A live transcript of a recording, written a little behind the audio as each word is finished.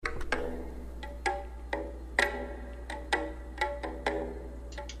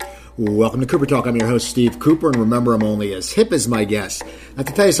Welcome to Cooper Talk. I'm your host, Steve Cooper, and remember, I'm only as hip as my guests. Now,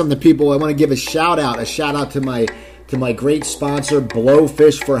 to tell you something, people, I want to give a shout out to my great sponsor,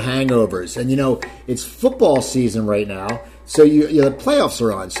 Blowfish for Hangovers. And, you know, it's football season right now, so the playoffs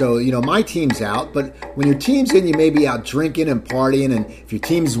are on. So, you know, my team's out, but when your team's in, you may be out drinking and partying, and if your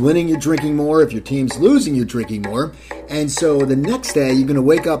team's winning, you're drinking more. If your team's losing, you're drinking more. And so the next day, you're going to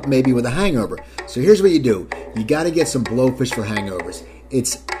wake up maybe with a hangover. So here's what you do. You got to get some Blowfish for Hangovers.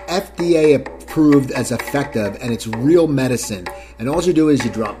 It's FDA approved as effective, and it's real medicine. And all you do is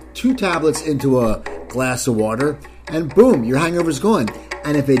you drop 2 tablets into a glass of water, and boom, your hangover's gone.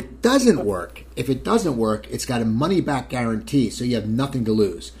 And if it doesn't work, it's got a money-back guarantee, so you have nothing to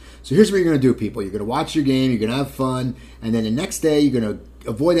lose. So here's what you're going to do, people. You're going to watch your game, you're going to have fun, and then the next day you're going to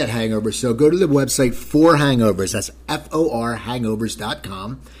avoid that hangover. So go to the website for Hangovers. That's FOR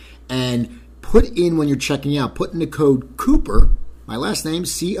hangovers.com, and put in, when you're checking out, put in the code Cooper, my last name,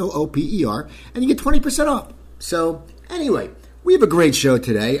 COOPER, and you get 20% off. So anyway, we have a great show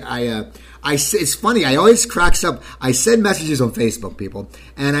today. It's funny, I always cracks up. I send messages on Facebook, people,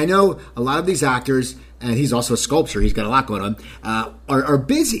 and I know a lot of these actors, and he's also a sculptor, he's got a lot going on, are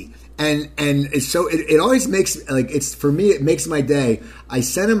busy. And so it always makes, for me, it makes my day. I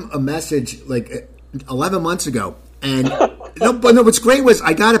sent him a message 11 months ago, and what's great was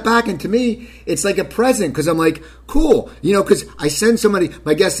I got it back, and to me, it's like a present, because I'm like, cool, you know, because I send somebody,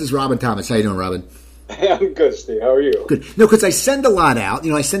 my guest is Robin Thomas. How you doing, Robin? Hey, I'm good, Steve. How are you? Good. No, because I send a lot out.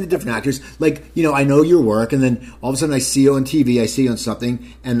 You know, I send to different actors. I know your work, and then all of a sudden I see you on TV, I see you on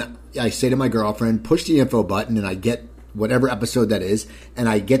something, and I say to my girlfriend, push the info button, and I get whatever episode that is, and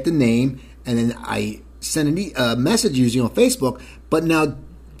I get the name, and then I send a message using on Facebook.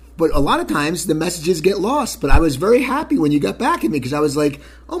 But a lot of times the messages get lost. But I was very happy when you got back at me, because I was like,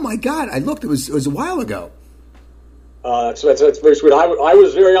 oh my God, I looked, it was a while ago. So that's very sweet. I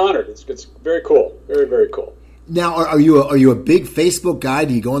was very honored. It's very cool. Very, very cool. Now, are you a big Facebook guy?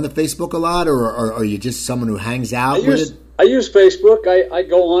 Do you go on the Facebook a lot, or are you just someone who hangs out with it? I use Facebook. I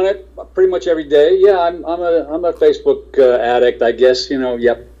go on it pretty much every day. Yeah, I'm a Facebook addict, I guess. You know,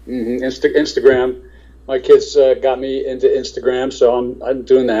 yep. Mm-hmm. Instagram. My kids got me into Instagram, so I'm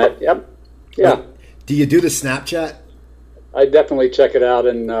doing that. Yep. Yeah. Do you do the Snapchat? I definitely check it out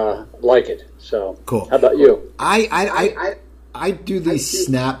and like it. So cool. How about you? I do the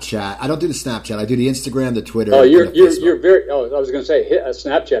Snapchat. I don't do the Snapchat. I do the Instagram, the Twitter. Oh, you're very. Oh, I was going to say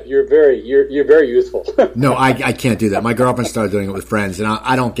Snapchat. You're very youthful. No, I can't do that. My girlfriend started doing it with friends, and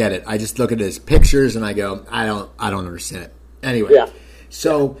I don't get it. I just look at it as pictures, and I go, I don't understand it. Anyway, yeah.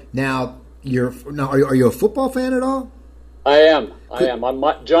 So now are you a football fan at all? I am.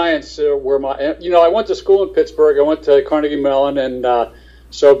 My Giants were my. You know, I went to school in Pittsburgh. I went to Carnegie Mellon, and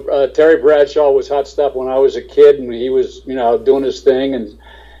so Terry Bradshaw was hot stuff when I was a kid, and he was, you know, doing his thing, and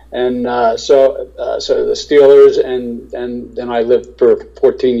so the Steelers, and then I lived for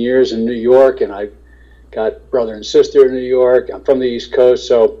 14 years in New York, and I got brother and sister in New York. I'm from the East Coast,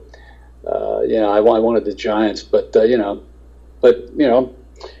 so I wanted the Giants, but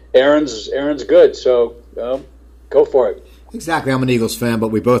Aaron's good, so go for it. Exactly. I'm an Eagles fan, but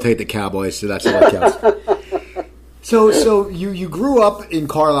we both hate the Cowboys, so that's all that counts. So you grew up in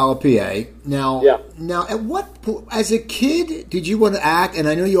Carlisle, PA. Now, yeah. Now, as a kid, did you want to act? And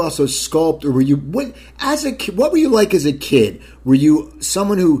I know you also sculpt. Or were you what were you like as a kid? Were you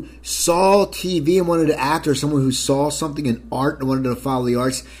someone who saw TV and wanted to act, or someone who saw something in art and wanted to follow the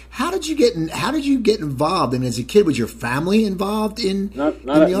arts? How did you get involved? And as a kid, was your family involved in the arts?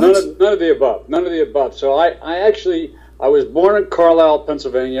 None of the above. None of the above. So I was born in Carlisle,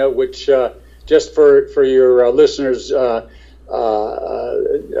 Pennsylvania, which. Just for your listeners'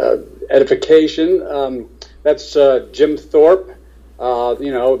 edification, that's Jim Thorpe.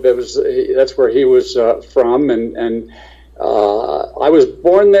 That's where he was from, and I was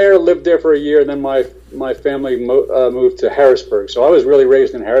born there, lived there for a year, and then my family moved to Harrisburg. So I was really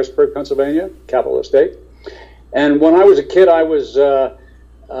raised in Harrisburg, Pennsylvania, capital of the state. And when I was a kid, I was a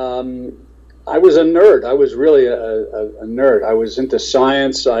nerd. I was really a nerd. I was into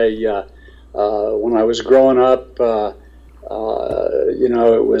science. When I was growing up, it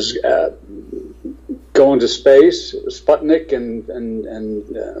was going to space. It was Sputnik, and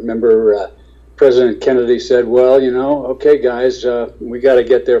I remember President Kennedy said, "Well, okay, guys, we got to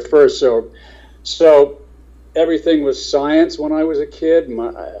get there first." So everything was science when I was a kid.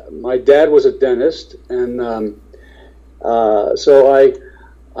 My dad was a dentist, and so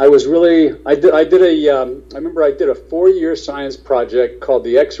I remember I did a 4-year science project called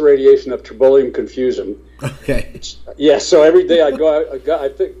the X radiation of Tribolium confusum. Okay. Yeah, so every day I'd go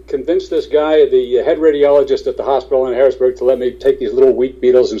out, convince this guy, the head radiologist at the hospital in Harrisburg, to let me take these little wheat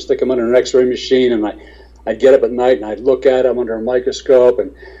beetles and stick them under an X-ray machine, and I'd get up at night and I'd look at them under a microscope,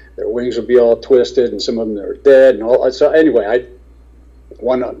 and their wings would be all twisted, and some of them they were dead, and all. So anyway, I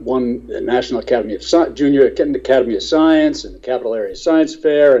won the National Academy of Junior Academy of Science and the Capital Area Science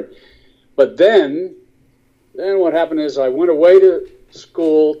Fair, but then what happened is I went away to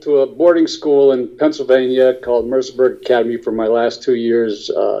a boarding school in Pennsylvania called Mercerburg Academy for my last 2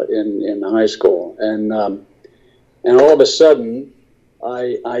 years in high school, and all of a sudden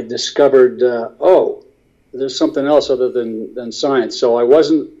I discovered there's something else other than science. So I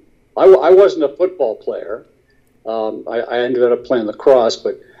wasn't a football player. I ended up playing lacrosse,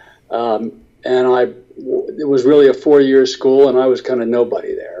 but it was really a 4-year school, and I was kind of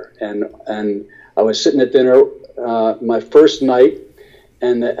nobody there. And I was sitting at dinner my first night,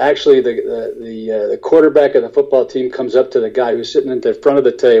 and actually the quarterback of the football team comes up to the guy who's sitting at the front of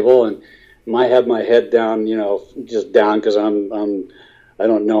the table, and I have my head down, just down because I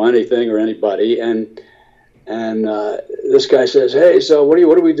don't know anything or anybody, and this guy says, "Hey, so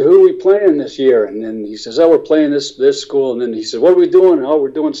who are we playing this year?" And then he says, "Oh, we're playing this school." And then he says, "What are we doing?" "Oh, we're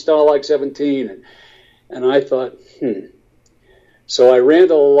doing Stalag 17." And I thought, So I ran to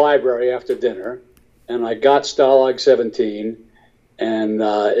the library after dinner, and I got Stalag 17, and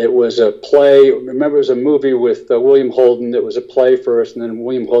it was a play. Remember, it was a movie with William Holden. It was a play first, and then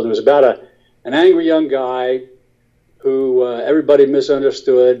William Holden. It was about an angry young guy who everybody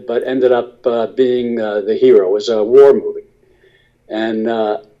misunderstood, but ended up being the hero. It was a war movie, and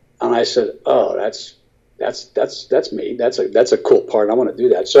I said, "Oh, that's me. That's a cool part. I want to do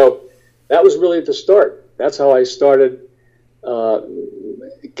that." So that was really the start. That's how I started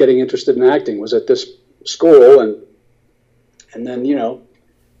getting interested in acting. Was at this school, and then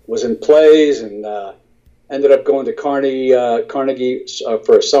was in plays, and ended up going to Carnegie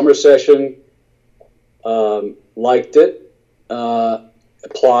for a summer session. Liked it,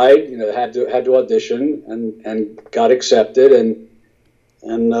 applied, had to audition, and got accepted, and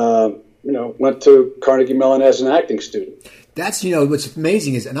went to Carnegie Mellon as an acting student. That's, what's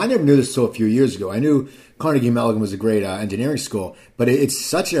amazing is, and I never knew this until a few years ago. I knew Carnegie Mellon was a great engineering school, but it's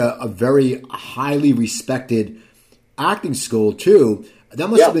such a very highly respected acting school too. That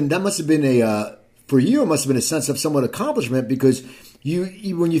must have been for you, it must have been a sense of somewhat accomplishment, because you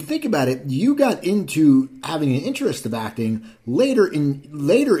when you think about it, you got into having an interest of acting later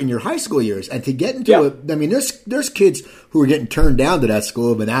in your high school years, and to get into it. I mean, there's kids who were getting turned down to that school,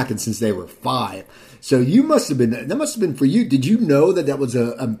 have been acting since they were 5. So that must have been for you. Did you know that was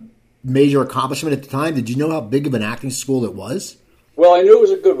a major accomplishment at the time? Did you know how big of an acting school it was? Well, I knew it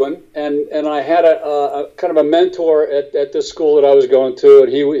was a good one, and I had a kind of a mentor at this school that I was going to,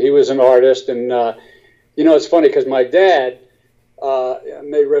 and he was an artist, and it's funny because my dad,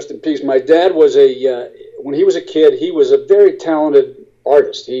 may rest in peace. My dad was when he was a kid, he was a very talented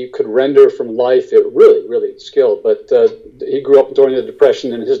artist. He could render from life. It really, really skilled. But he grew up during the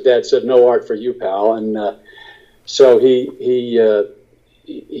Depression, and his dad said, "No art for you, pal." And so he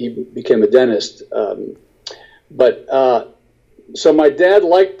became a dentist. So my dad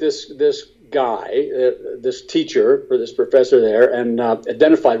liked this guy, this teacher or this professor there, and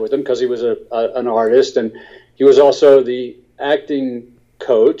identified with him because he was an artist, and he was also the acting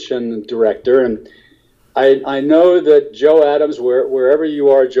coach and director. And I know that Joe Adams, wherever you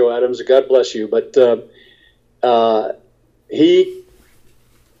are, Joe Adams, God bless you, but he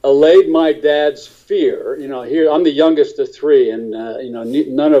allayed my dad's fear. Here I'm the youngest of 3, and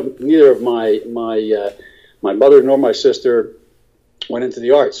neither of my mother nor my sister went into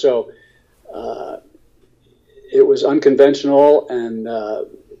the arts, so it was unconventional, and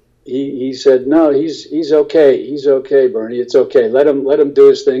he said, "No, he's okay. He's okay, Bernie. It's okay. Let him do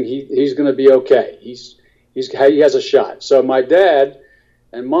his thing. He's going to be okay. He has a shot." So my dad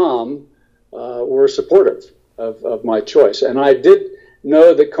and mom were supportive of my choice, and I did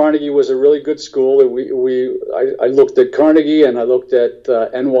know that Carnegie was a really good school. I looked at Carnegie, and I looked at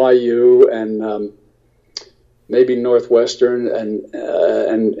NYU, and maybe Northwestern, and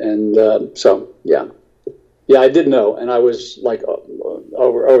so I did know, and I was like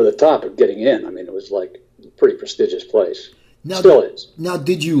over the top of getting in. I mean, it was like a pretty prestigious place. Still is. Now,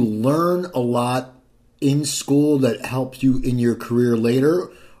 did you learn a lot in school that helped you in your career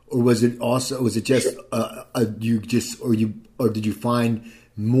later, or did you find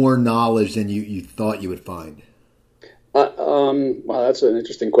more knowledge than you thought you would find? Well, that's an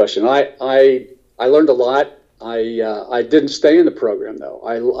interesting question. I learned a lot. I didn't stay in the program though.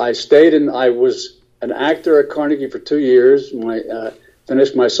 I stayed in. I was an actor at Carnegie for 2 years.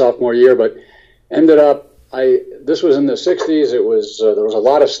 Finished my sophomore year, but ended up. This was in the '60s. It was there was a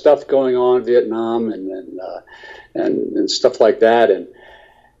lot of stuff going on, Vietnam and stuff like that,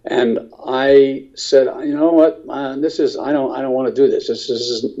 and I said, you know what, I don't want to do this. This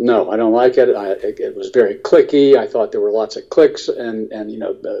is no, I don't like it. It was very cliquey. I thought there were lots of cliques, and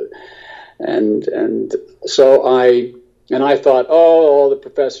so I thought, all the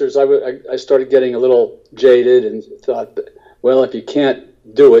professors. I started getting a little jaded and thought, well, if you can't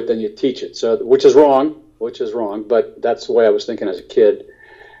do it, then you teach it. So which is wrong, but that's the way I was thinking as a kid.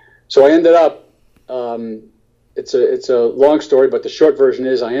 So I ended up. It's a long story, but the short version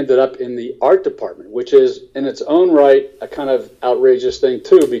is I ended up in the art department, which is in its own right a kind of outrageous thing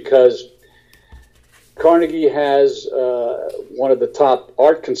too, because Carnegie has one of the top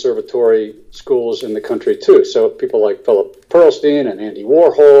art conservatory schools in the country too. So people like Philip Pearlstein and Andy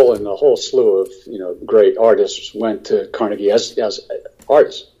Warhol and a whole slew of great artists went to Carnegie as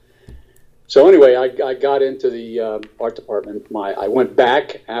artists. So anyway, I got into the art department. I went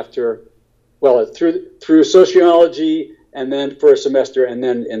back after. Well, through sociology, and then for a semester, and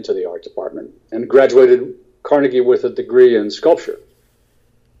then into the art department, and graduated Carnegie with a degree in sculpture.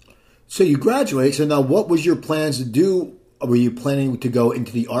 So you graduated. So now, what was your plans to do? Were you planning to go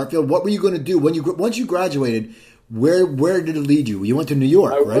into the art field? What were you going to do once you graduated? Where did it lead you? You went to New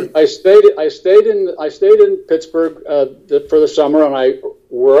York, right? I stayed in Pittsburgh for the summer, and I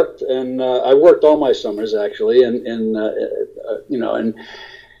worked, and I worked all my summers actually, and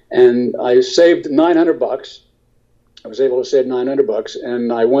I saved $900. I was able to save $900,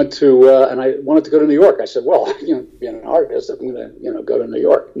 and I went to and I wanted to go to New York. I said, "Well, being an artist, I'm going to go to New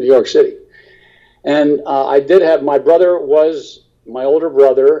York City." And I did have my older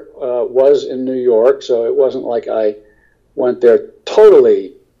brother was in New York, so it wasn't like I went there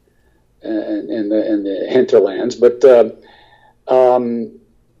totally in the hinterlands. But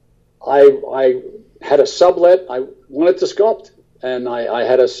I had a sublet. I wanted to sculpt. And I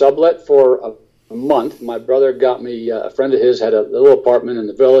had a sublet for a month. My brother got me, a friend of his had a little apartment in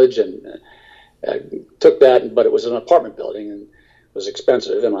the village, and took that, but it was an apartment building and it was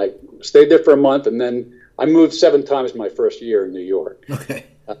expensive. And I stayed there for a month, and then I moved 7 times my first year in New York. Okay.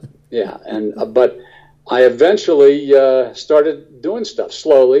 But I eventually started doing stuff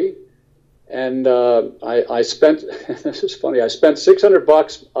slowly, and I spent, this is funny, I spent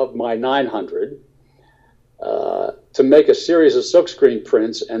 $600 of my $900 to make a series of silkscreen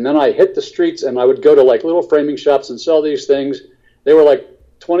prints, and then I hit the streets, and I would go to like little framing shops and sell these things. They were like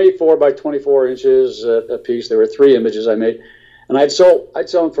 24 by 24 inches a piece. There were 3 images I made, and I'd sell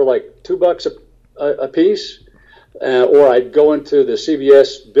them for like $2 a piece, or I'd go into the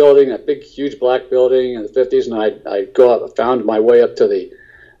CBS building, that big, huge black building in the 50s, and I'd go up, found my way up to the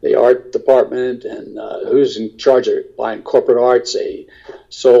art department, and who's in charge of buying corporate arts. They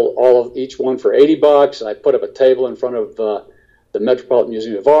sold each one for $80. I put up a table in front of the Metropolitan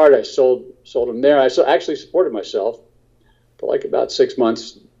Museum of Art. I sold them there. I actually supported myself for like about 6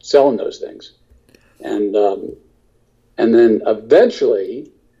 months selling those things, and then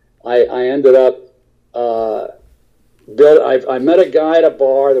eventually I ended up. I met a guy at a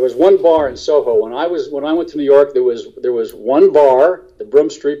bar. There was one bar in Soho. When I went to New York, there was one bar, the Broome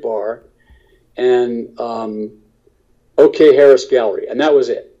Street Bar, and OK Harris Gallery, and that was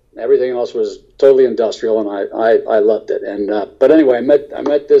it. Everything else was totally industrial, and I loved it. And but anyway, I met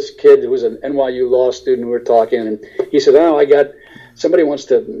this kid who was an NYU law student. We were talking, and he said, "Oh, somebody wants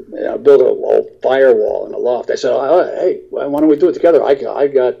to build a firewall in a loft." I said, "Oh, hey, why don't we do it together? I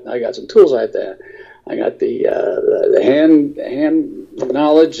got some tools I got the hand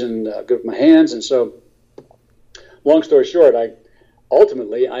knowledge and good with my hands." And so, long story short, I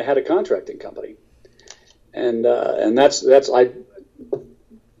had a contracting company, and that's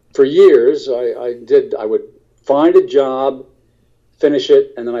for years I would find a job, finish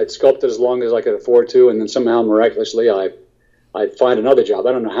it, and then I'd sculpt it as long as I could afford to, and then somehow miraculously I'd find another job.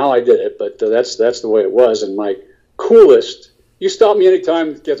 I don't know how I did it, but that's the way it was. And my coolest. You stop me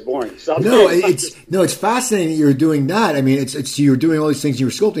anytime it gets boring. It's fascinating that you're doing that. I mean, it's you're doing all these things.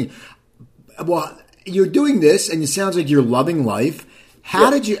 You're sculpting. Well, you're doing this, and it sounds like you're loving life. How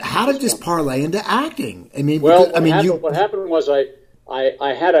did this parlay into acting? I mean, what happened was I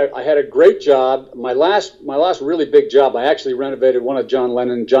had a great job. My last really big job. I actually renovated one of John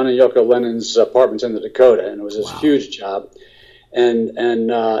and Yoko Lennon's apartments in the Dakota, and it was this huge job. And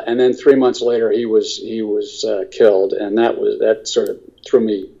then 3 months later he was killed, and that sort of threw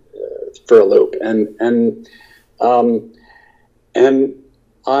me for a loop.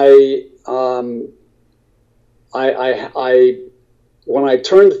 when I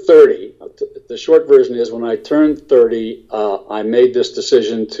turned 30, the short version is when I turned 30, I made this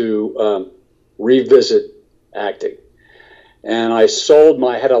decision to revisit acting. And I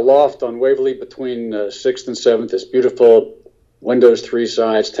had a loft on Waverly between 6th and 7th, this beautiful windows, 3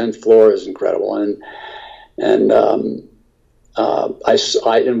 sides, 10th floor is incredible. And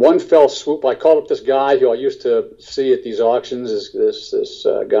I in one fell swoop, I called up this guy who I used to see at these auctions, this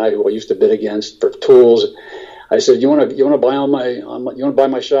guy who I used to bid against for tools. I said, you want to buy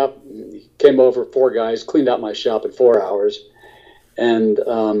my shop? He came over, 4 guys, cleaned out my shop in 4 hours. And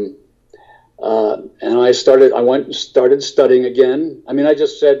I went and started studying again. I mean, I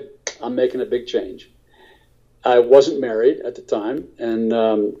just said, I'm making a big change. I wasn't married at the time, and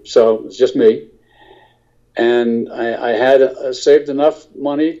so it was just me. And I had saved enough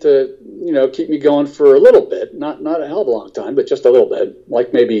money to, keep me going for a little bit, not a hell of a long time, but just a little bit,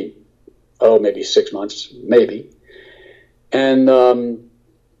 like maybe 6 months, maybe. And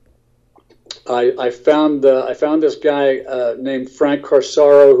I found this guy named Frank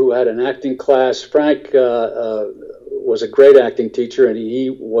Corsaro, who had an acting class. Frank was a great acting teacher, and he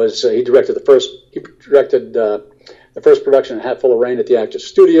directed the first production of Hatful of Rain at the Actors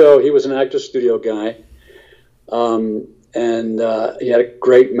Studio. He was an Actors Studio guy, and he had a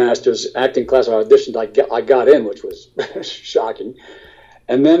great master's acting class. I auditioned. I got in, which was shocking,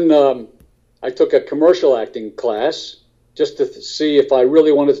 and then I took a commercial acting class just to see if I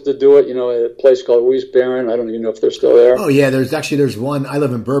really wanted to do it. At a place called Ruiz Barron. I don't even know if they're still there. Oh yeah, there's one. I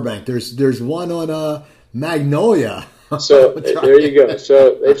live in Burbank. There's one on Magnolia. So there you go.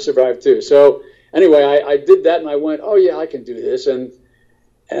 So they've survived too. So anyway, I did that, and I went, oh yeah, I can do this, and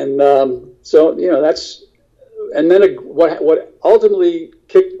so that's, and then what ultimately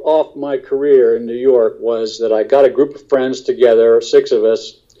kicked off my career in New York was that I got a group of friends together, 6 of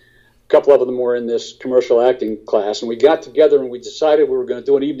us. A couple of them were in this commercial acting class, and we got together and we decided we were going to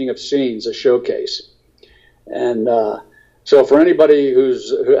do an evening of scenes, a showcase. And so for anybody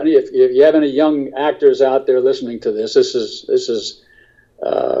if you have any young actors out there listening to this is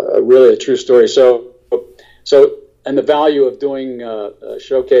really a true story. So and the value of doing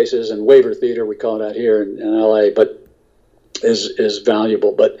showcases and waiver theater, we call it out here in LA, but is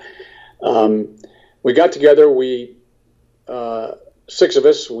valuable. But we got together, 6 of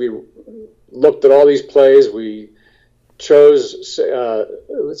us, we looked at all these plays. We chose,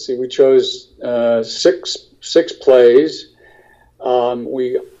 six plays.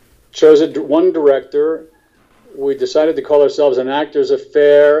 We chose one director. We decided to call ourselves An Actor's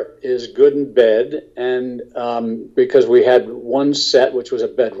Affair is Good in Bed, and because we had one set, which was a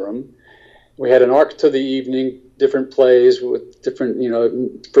bedroom. We had an arc to the evening, different plays with different,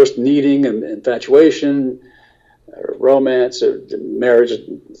 first needing and infatuation, romance, marriage,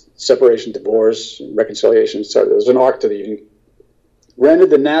 separation, divorce, reconciliation. So there was an arc to the evening. Rented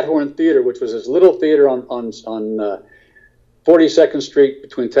the Nat Horn Theater, which was this little theater on 42nd Street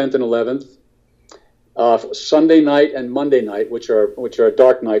between 10th and 11th. Sunday night and Monday night, which are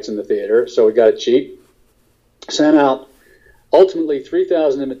dark nights in the theater. So we got it cheap. Sent out ultimately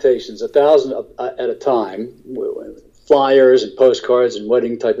 3,000 invitations, 1,000 at a time, flyers and postcards and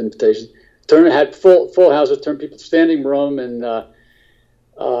wedding type invitations. Had full houses, turned people standing room, and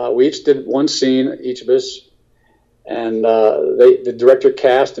we each did one scene, each of us, and the director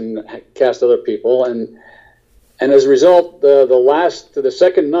cast other people, and as a result, the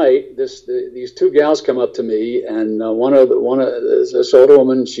second night, these 2 gals come up to me, and one of this older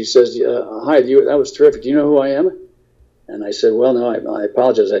woman, she says, "Hi, that was terrific. Do you know who I am?" And I said, "Well, no, I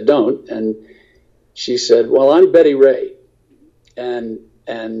apologize, I don't." And she said, "Well, I'm Betty Ray, and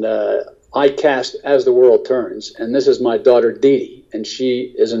I cast As the World Turns, and this is my daughter Dee Dee, and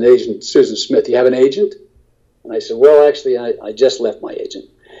she is an agent, Susan Smith. You have an agent?" And I said, "Well, actually, I just left my agent."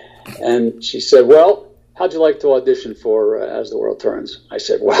 And she said, "Well, how'd you like to audition for As the World Turns?" I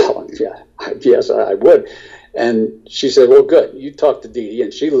said, "Well, yeah, yes, I would." And she said, "Well, good. You talk to Dee Dee,"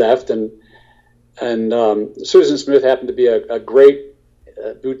 and she left. And Susan Smith happened to be a great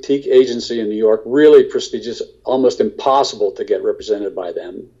boutique agency in New York, really prestigious, almost impossible to get represented by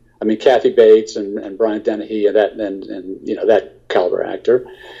them. I mean, Kathy Bates and Brian Dennehy and that caliber actor.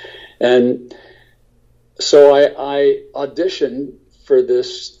 And so I auditioned for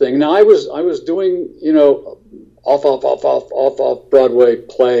this thing. Now I was doing off Broadway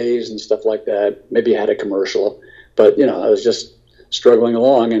plays and stuff like that. Maybe I had a commercial, but I was just struggling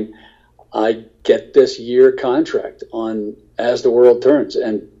along, and I get this year contract on As the World Turns,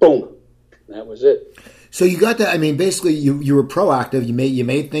 and boom, that was it. So you got that. I mean, basically, you were proactive. You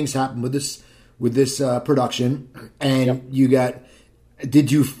made things happen with this production, and Yep. you got.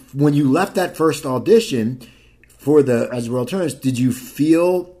 Did you, when you left that first audition for the As the World Turns, did you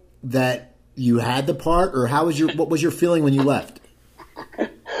feel that you had the part, or what was your feeling when you left?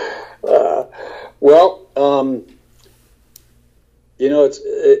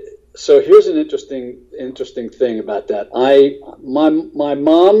 So here's an interesting thing about that. My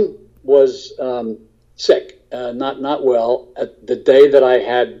mom was sick, not well at the day that I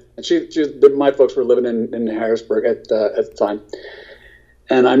had. And my folks were living in Harrisburg at the time,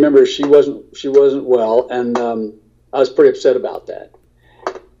 and I remember she wasn't well, and I was pretty upset about that.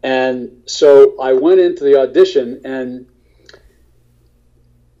 And so I went into the audition, and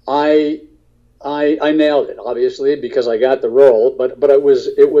I nailed it, obviously, because I got the role. But it was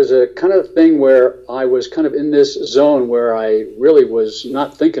a kind of thing where I was kind of in this zone where I really was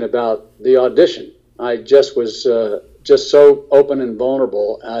not thinking about the audition. I just was just so open and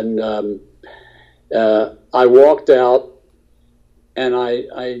vulnerable, and I walked out, and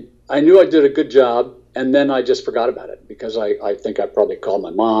I knew I did a good job, and then I just forgot about it because I think I probably called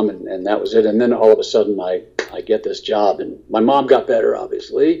my mom, and that was it. And then all of a sudden I get this job, and my mom got better,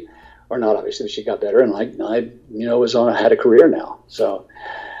 obviously. Or not obviously, she got better, and I had a career now. So,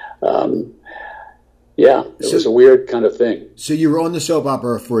 it was a weird kind of thing. So you were on the soap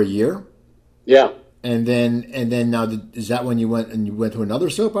opera for a year? Yeah. And then now, is that when you went to another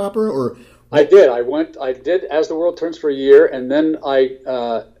soap opera, or? I did. I did As the World Turns for a year, and then I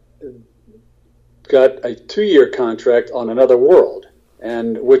got a 2-year contract on Another World,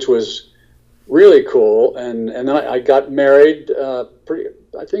 and which was really cool. And then I got married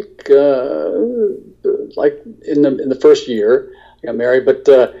I think like in the first year I got married, but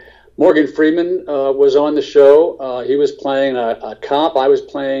Morgan Freeman was on the show. He was playing a cop. I was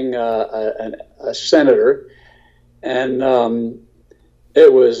playing a senator, and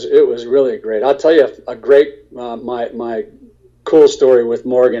it was really great. I'll tell you a great my cool story with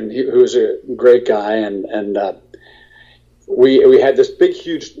Morgan, who's a great guy, and we had this big,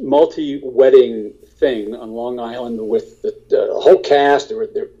 huge multi-wedding thing on Long Island with the whole cast. There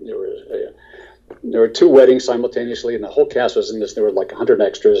were 2 weddings simultaneously, and the whole cast was in this. There were like 100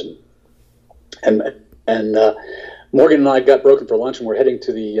 extras, and Morgan and I got broken for lunch, and we're heading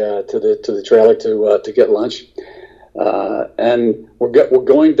to the trailer to get lunch, and we're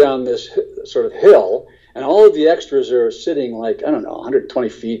going down this sort of hill. And all of the extras are sitting like, I don't know, 120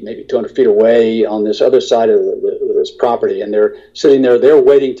 feet, maybe 200 feet away on this other side of this property. And they're sitting there, they're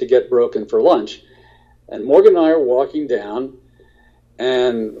waiting to get broken for lunch. And Morgan and I are walking down,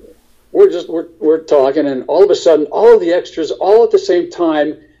 and we're talking. And all of a sudden, all of the extras, all at the same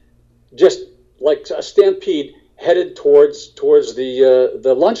time, just like a stampede, headed towards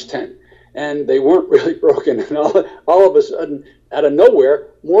the lunch tent. And they weren't really broken. And all of a sudden, out of nowhere,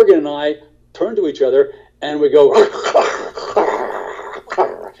 Morgan and I turn to each other, and we go,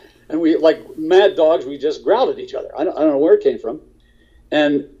 and we, like mad dogs, we just growled at each other. I don't know where it came from.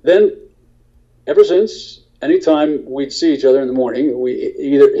 And then, ever since, anytime we'd see each other in the morning,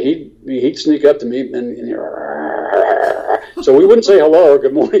 he'd sneak up to me, and so we wouldn't say hello or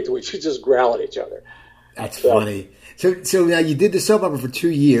good morning to each other, just growl at each other. That's funny. So now you did the soap opera for 2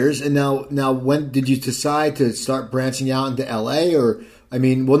 years, and now when did you decide to start branching out into L.A. or? I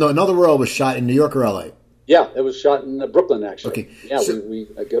mean, well, no, Another World was shot in New York or L.A.? Yeah, it was shot in Brooklyn, actually. Okay. Yeah, we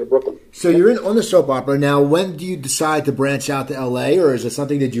go to Brooklyn. So you're on the soap opera. Now, when do you decide to branch out to L.A., or is it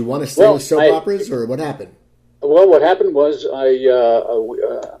something that you want to stay with soap operas, or what happened? Well, what happened was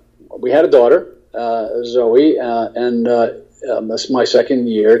we had a daughter, Zoe, and that's my second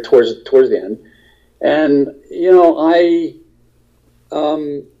year, towards the end. And, I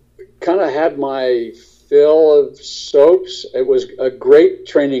kind of had my fill of soaps. It was a great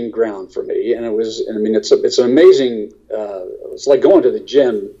training ground for me, and it's an amazing. It's like going to the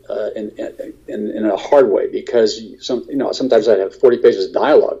gym in a hard way, because sometimes I have 40 pages of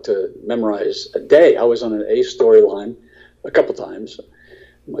dialogue to memorize a day. I was on an A storyline a couple times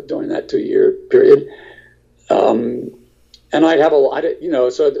during that 2-year period, and I'd have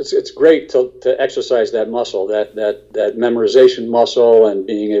so it's great to exercise that muscle, that memorization muscle, and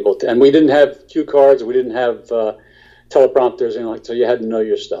being able to. And we didn't have cue cards, we didn't have teleprompters, so you had to know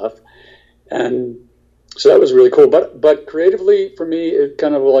your stuff, and so that was really cool. But creatively for me, it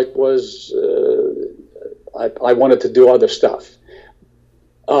kind of like was I wanted to do other stuff,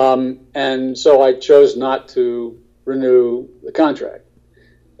 and so I chose not to renew the contract.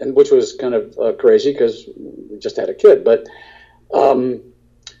 And which was kind of crazy because we just had a kid. But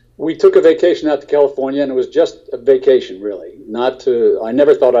we took a vacation out to California, and it was just a vacation, really. I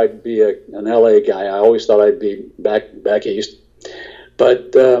never thought I'd be an LA guy. I always thought I'd be back east.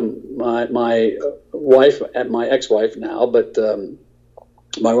 But my wife, my ex-wife now, but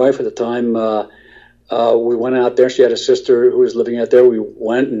my wife at the time we went out there. She had a sister who was living out there. We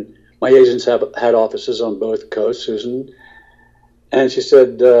went, and my agents had offices on both coasts, Susan. And she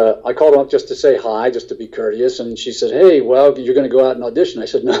said, I called her up just to say hi, just to be courteous. And she said, hey, well, you're going to go out and audition. I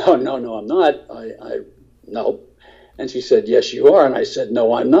said, no, I'm not. No. And she said, yes, you are. And I said,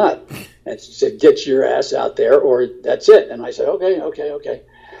 no, I'm not. And she said, get your ass out there or that's it. And I said, okay.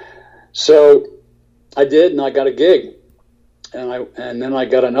 So I did, and I got a gig. And then I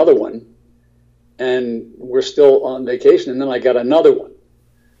got another one. And we're still on vacation, and then I got another one.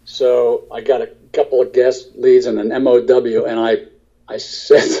 So I got a couple of guest leads and an MOW, and I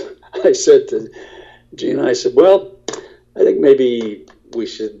said to Gina, I said, well, I think maybe we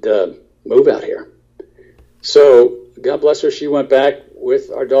should move out here. So God bless her, she went back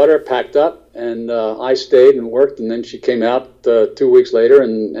with our daughter, packed up, and I stayed and worked, and then she came out 2 weeks later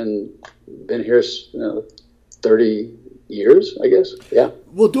and been here 30 years, I guess. Yeah.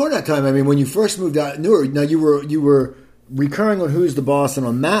 Well, during that time, I mean, when you first moved out, now you were recurring on Who's the Boss and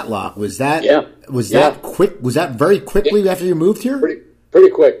on Matlock. Was that quick? Was that very quickly after you moved here? Pretty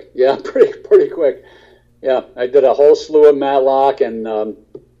quick. Yeah, pretty quick. Yeah, I did a whole slew of Matlock, and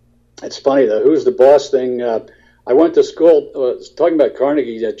it's funny, the Who's the Boss thing. I went to school talking about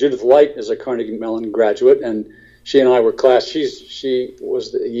Carnegie. Judith Light is a Carnegie Mellon graduate, and she and I were she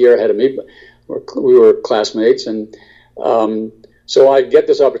was a year ahead of me, but we were classmates, and so I get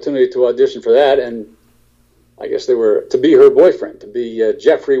this opportunity to audition for that, and I guess they were to be her boyfriend, to be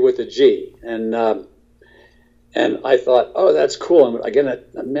Jeffrey with a G, and I thought, oh, that's cool.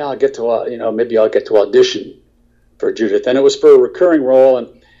 Now I'll get to maybe I'll get to audition for Judith, and it was for a recurring role,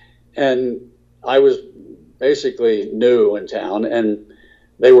 and I was basically new in town, and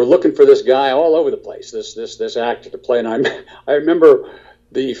they were looking for this guy all over the place, this actor to play, and I remember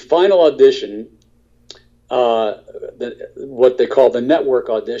the final audition. What they call the network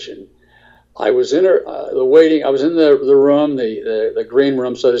audition. I was in the waiting. I was in the room, the green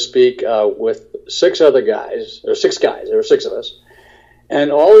room, so to speak, with six other guys. There were six guys. There were six of us,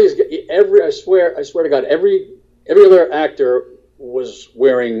 and all these. I swear to God, every other actor was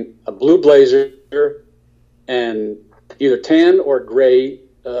wearing a blue blazer and either tan or gray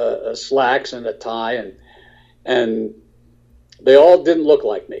slacks and a tie, and they all didn't look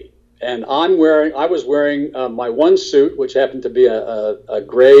like me. And I was wearing my one suit, which happened to be a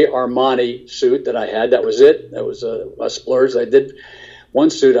gray Armani suit that I had. That was it. That was a splurge. I did one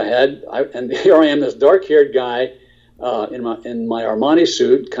suit I had, and here I am, this dark-haired guy in my Armani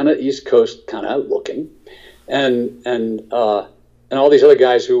suit, kind of East Coast kind of looking, and all these other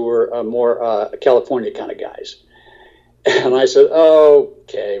guys who were more California kind of guys. And I said,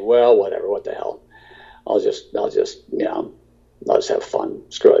 okay, well, whatever. What the hell? I'll just let's have fun.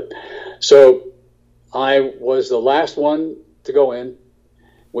 Screw it. So I was the last one to go in,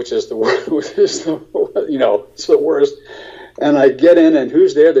 which is the worst. It's the worst. And I get in, and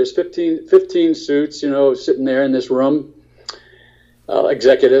who's there? There's 15 suits, sitting there in this room,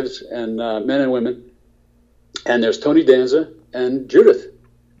 executives and men and women. And there's Tony Danza and Judith.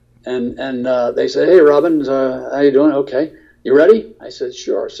 And they say, hey, Robin, how you doing? Okay. You ready? I said,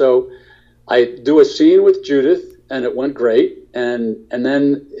 sure. So I do a scene with Judith, and it went great. And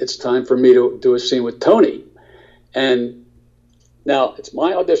then it's time for me to do a scene with Tony. And now it's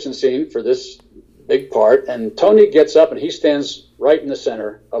my audition scene for this big part. And Tony gets up and he stands right in the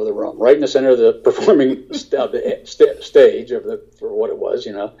center of the room, right in the center of the performing stage for what it was,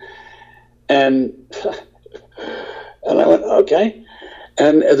 And I went, okay.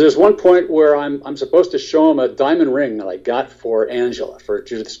 And there's one point where I'm supposed to show him a diamond ring that I got for Angela, for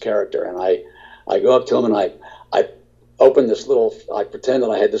Judith's character. And I go up to him and I open this I pretend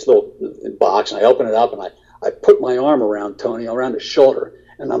that I had this little box, and I open it up, and I put my arm around Tony, around his shoulder,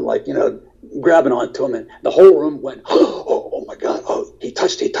 and I'm like, grabbing onto him, and the whole room went, oh my God, he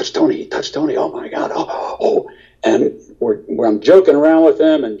touched Tony, oh my God, oh, and I'm joking around with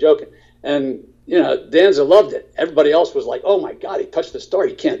him and joking, and Danza loved it. Everybody else was like, oh my God, he touched the star,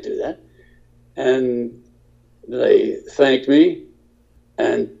 he can't do that, and they thanked me.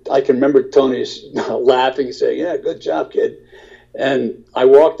 And I can remember Tony's laughing, saying, yeah, good job, kid. And I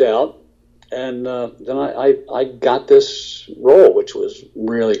walked out, and then I got this role, which was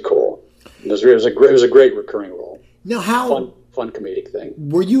really cool. It was a great recurring role. Now, how fun comedic thing.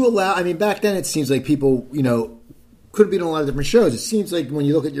 Were you allowed? I mean, back then it seems like people, could have been on a lot of different shows. It seems like when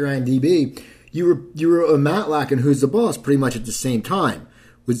you look at your IMDb, you were a Matlock and Who's the Boss pretty much at the same time.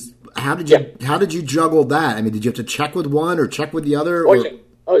 How did you juggle that? I mean, did you have to check with one or check with the other?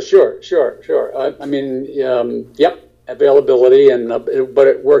 Oh, sure. Yep, availability, but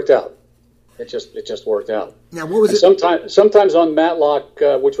it worked out. It just worked out. Now, what was it? Sometimes on Matlock,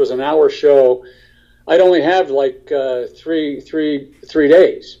 which was an hour show, I'd only have like 3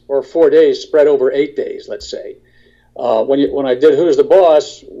 days or 4 days spread over 8 days, let's say. When I did Who's the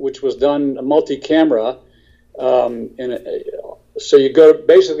Boss, which was done multi-camera, so you go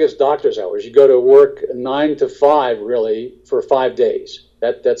basically it's doctor's hours. You go to work 9 to 5 really for 5 days.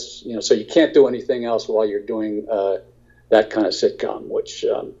 That's so you can't do anything else while you're doing that kind of sitcom, which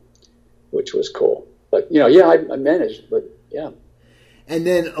was cool. But I managed. But yeah. And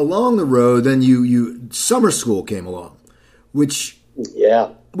then along the road, then you Summer School came along, which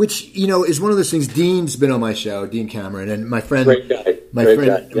is one of those things. Dean's been on my show, Dean Cameron, and my friend,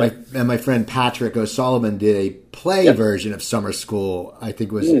 my friend Patrick O'Sullivan did a play version of Summer School. I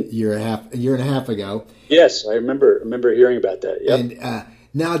think it was a year and a half ago. Yes, I remember hearing about that. Yep. And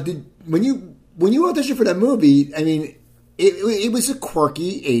now, when you auditioned for that movie, I mean, it was a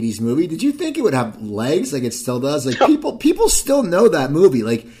quirky '80s movie. Did you think it would have legs like it still does? Like people still know that movie.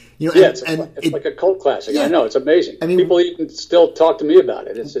 Like it's like a cult classic. Yeah. I know, it's amazing. I mean, people even still talk to me about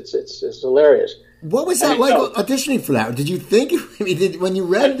it. It's hilarious. What was that like auditioning for that? Did you think? I mean, when you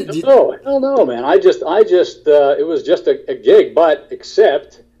read it? Hell no, man. I just it was just a gig, but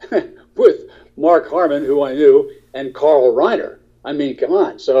except with Mark Harmon, who I knew, and Carl Reiner. I mean, come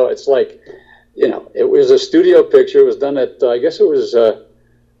on. So it's like, it was a studio picture. It was done at, I guess it was it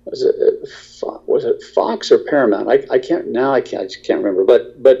Fox or Paramount? I just can't remember.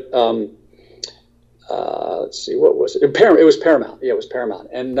 But let's see, what was it? It was Paramount. Yeah, it was Paramount.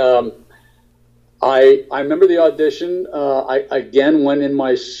 And I remember the audition. I again went in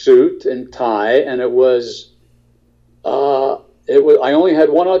my suit and tie, and it was I only had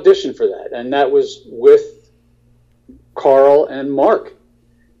one audition for that, and that was with Carl and Mark.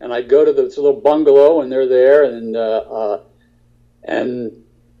 And I'd go to this little bungalow, and they're there, and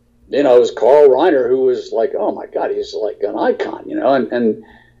it was Carl Reiner, who was like, oh my God, he's like an icon,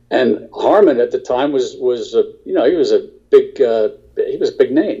 and Harmon at the time was he was a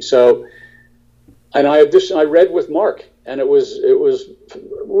big name. So, and I auditioned, I read with Mark, and it was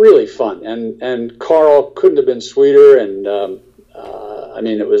really fun, and Carl couldn't have been sweeter, and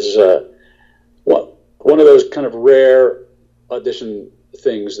it was one of those kind of rare audition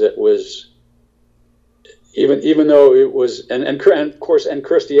things that was even though it was and of course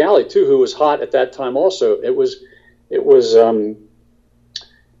Kirstie Alley too, who was hot at that time also. It was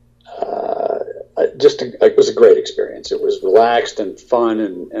a great experience. It was relaxed and fun,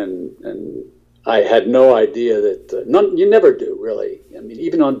 and I had no idea that you never do really. I mean,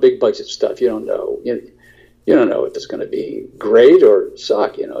 even on big budget stuff, you don't know. You don't know if it's going to be great or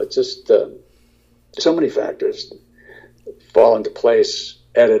suck. It's just so many factors fall into place.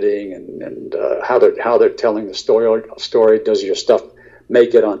 Editing and how they're telling the story. Does your stuff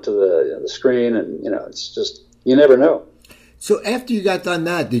make it onto the screen? And it's just, you never know. So after you got done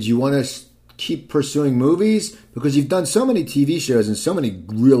that, did you want to keep pursuing movies? Because you've done so many TV shows and so many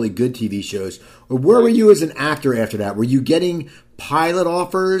really good TV shows. Or where were you as an actor after that? Were you getting pilot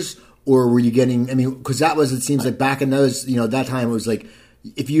offers, or were you getting? I mean, because that was, it seems like back in those, that time it was like,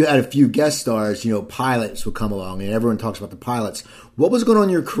 if you had a few guest stars, pilots would come along, and everyone talks about the pilots. What was going on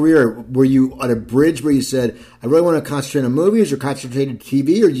in your career? Were you at a bridge where you said, I really want to concentrate on movies, or concentrate on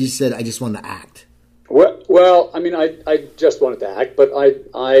TV, or you said, I just want to act? Well, I mean, I just wanted to act, but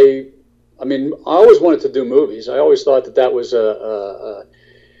I always wanted to do movies. I always thought that was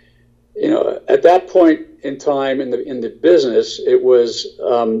at that point in time in the business, it was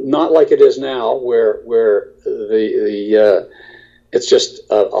not like it is now, where the it's just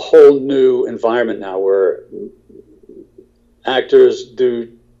a whole new environment now, where actors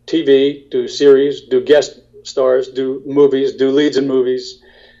do TV, do series, do guest stars, do movies, do leads in movies.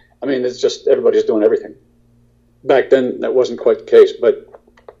 I mean, it's just everybody's doing everything. Back then, that wasn't quite the case. But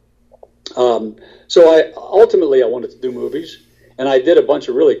so I wanted to do movies, and I did a bunch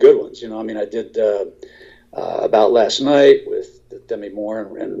of really good ones. I did About Last Night with Demi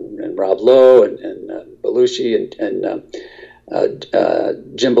Moore and Rob Lowe and Belushi and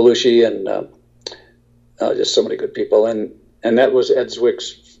Jim Belushi and just so many good people, and that was Ed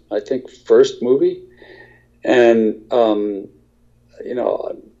Zwick's, I think, first movie, and a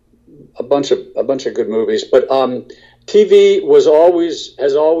bunch of good movies. But TV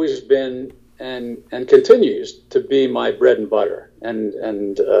has always been and continues to be my bread and butter,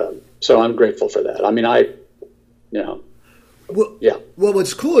 and so I'm grateful for that. I mean, Well, yeah. Well,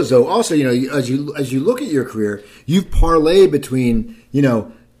 what's cool is, though, also, as you look at your career, you've parlayed between,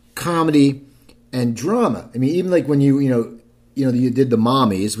 comedy and drama. I mean, even like when you did The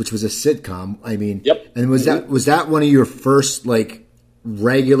Mommies, which was a sitcom. I mean, yep. And was that one of your first like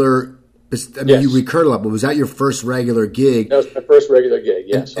regular I mean, you recurred a lot, but was that your first regular gig? That was my first regular gig,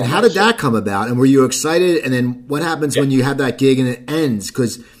 yes. And how did that come about? And were you excited? And then what happens when you have that gig and it ends?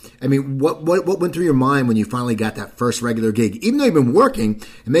 Because, I mean, what went through your mind when you finally got that first regular gig? Even though you've been working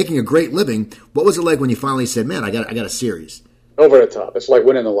and making a great living, what was it like when you finally said, man, I got a series? Over the top. It's like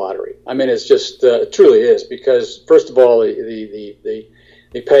winning the lottery. I mean, it's just, it truly is, because first of all, the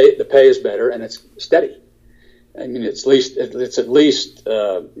pay is better and it's steady. I mean, it's at least, at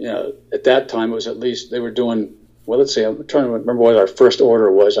that time it was at least, they were doing, well, let's see, I'm trying to remember what our first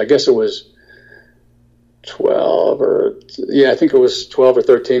order was. I guess it was 12 I think it was 12 or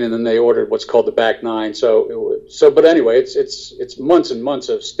 13, and then they ordered what's called the back nine. But anyway, it's months and months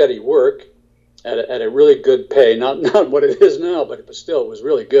of steady work at a really good pay, not what it is now, but still, it was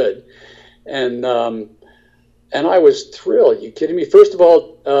really good. And I was thrilled. Are you kidding me? First of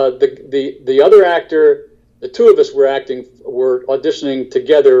all, the other actor, the two of us were auditioning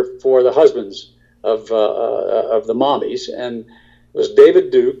together for the husbands of the mommies, and it was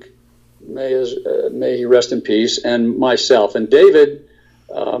David Duke, may he rest in peace, and myself. And David,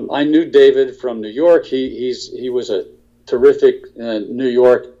 I knew David from New York. He was a terrific New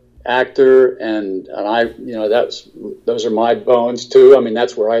York actor, and I, those are my bones too. I mean,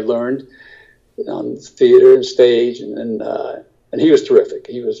 that's where I learned on theater and stage, and he was terrific.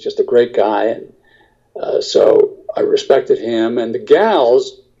 He was just a great guy, and so I respected him. And the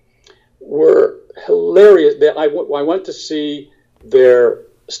gals were hilarious. I went to see their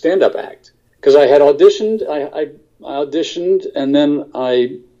stand-up act because I had auditioned. I auditioned, and then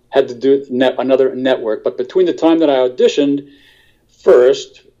I had to do another network. But between the time that I auditioned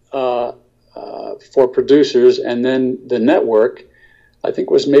first for producers and then the network, I think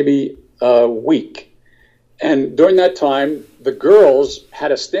was maybe a week. And during that time, the girls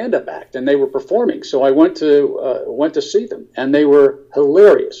had a stand-up act, and they were performing. So I went to see them, and they were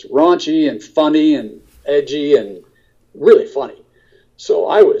hilarious, raunchy and funny and edgy and really funny. So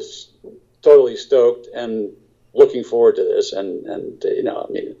I was totally stoked and looking forward to this. And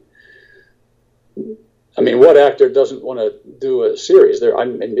I mean, what actor doesn't want to do a series?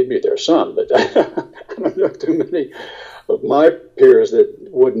 Maybe there are some, but I don't know too many of my peers that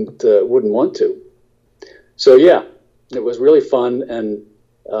wouldn't want to. So yeah, it was really fun, and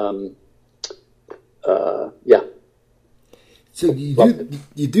yeah. So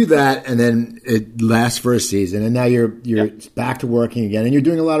you do that, and then it lasts for a season, and now you're back to working again, and you're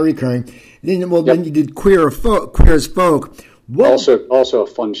doing a lot of recurring. Then you did Queer as Folk. Also a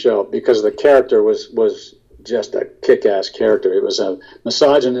fun show because the character was just a kick-ass character. It was a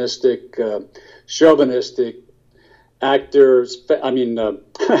misogynistic, chauvinistic actor. I mean.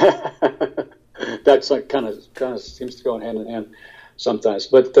 That's like kind of seems to go hand in hand sometimes.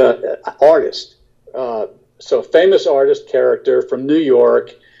 But artist, so famous artist character from New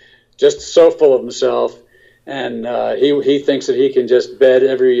York, just so full of himself, and he thinks that he can just bed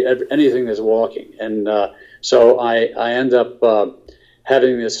anything that's walking. And so I end up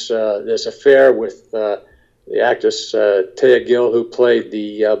having this affair with the actress Taya Gill, who played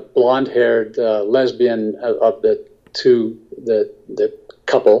the blonde-haired lesbian of the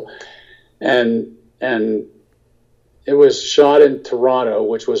couple. And it was shot in Toronto,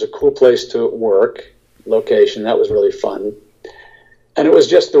 which was a cool place to work, location. That was really fun. And it was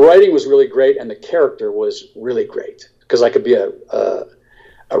just, the writing was really great, and the character was really great, because I could be a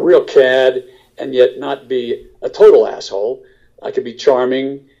real cad and yet not be a total asshole. I could be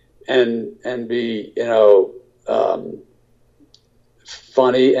charming and be,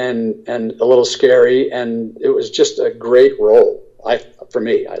 funny and a little scary, and it was just a great role. For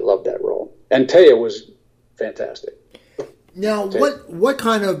me, I loved that role, and Taya was fantastic. Now, what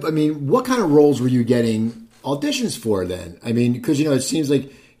kind of roles were you getting auditions for then? I mean, because it seems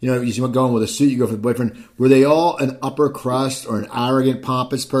like you go in with a suit, you go for the boyfriend. Were they all an upper crust or an arrogant,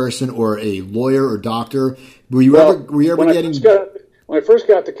 pompous person, or a lawyer or doctor? Were you ever getting? When I first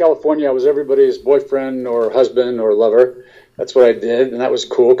got to California, I was everybody's boyfriend or husband or lover. That's what I did, and that was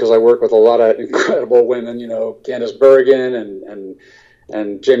cool because I worked with a lot of incredible women. Candice Bergen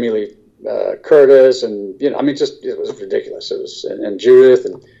and Jamie Lee Curtis, and it was ridiculous. It was and Judith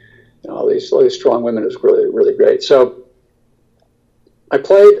and all these strong women. It was really, really great. So I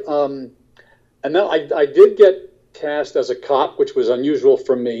played, and then I did get cast as a cop, which was unusual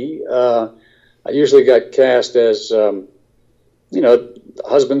for me. I usually got cast as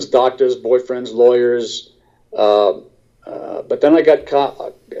husbands, doctors, boyfriends, lawyers. But then I got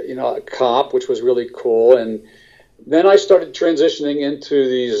a cop, which was really cool, and then I started transitioning into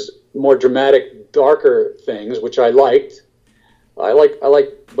these more dramatic, darker things, which I liked. I like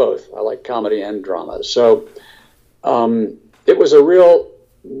both. I like comedy and drama. So it was a real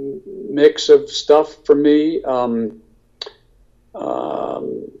mix of stuff for me.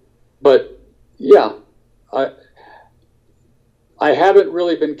 But yeah, I haven't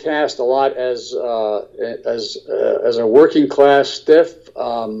really been cast a lot as a working class stiff,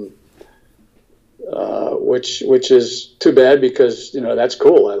 which is too bad because that's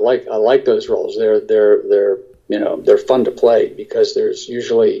cool. I like those roles. They're fun to play because there's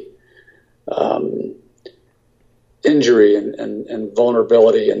usually injury and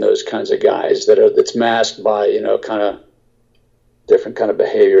vulnerability in those kinds of guys that's masked by kind of different kind of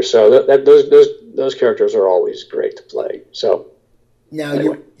behavior. So those characters are always great to play. So. Now,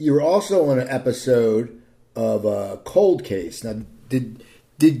 anyway. you were also on an episode of Cold Case. Now,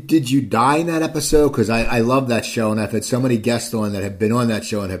 did you die in that episode? Because I love that show, and I've had so many guests on that have been on that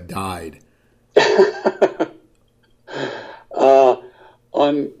show and have died.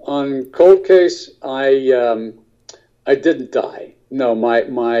 On Cold Case, I didn't die. No, no,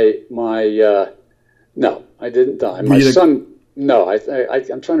 I didn't die. My son. No,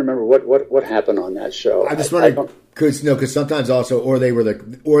 I'm trying to remember what happened on that show. I just wondering because sometimes also or they were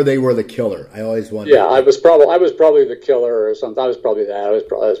the killer. I always wonder. Yeah, I was probably the killer or something. I was probably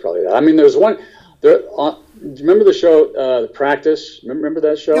that. I mean, there was one. Do you remember the show The Practice? Remember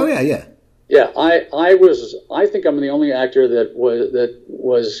that show? Oh yeah. Yeah, I think I'm the only actor that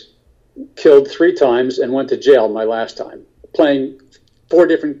was killed 3 times and went to jail my last time, playing 4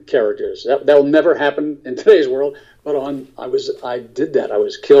 different characters. That'll never happen in today's world. But I did that. I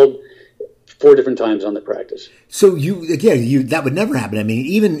was killed 4 different times on The Practice. So that would never happen. I mean,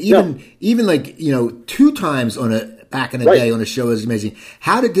 even like 2 times back in the day on a show is amazing.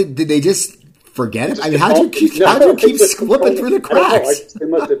 How did they just forget it? I mean, how did you keep slipping through the cracks? They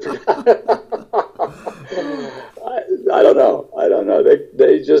must have. I don't know.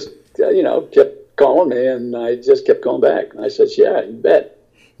 They just kept calling me, and I just kept going back. And I said, "Yeah, you bet."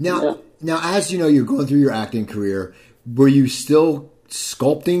 Now, as you're going through your acting career, were you still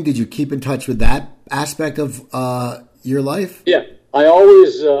sculpting? Did you keep in touch with that aspect of your life? Yeah, I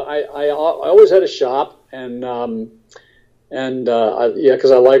always had a shop, because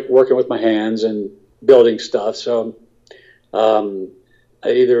I like working with my hands and building stuff. So I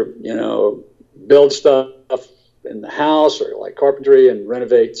either build stuff in the house or like carpentry and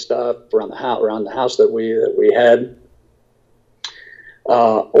renovate stuff around the house that we had.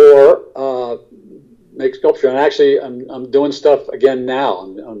 Or make sculpture. And actually, I'm doing stuff again now.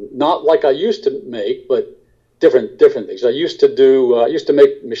 I'm not like I used to make, but different things. I used to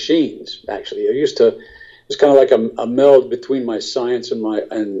make machines. Actually, it's kind of like a meld between my science and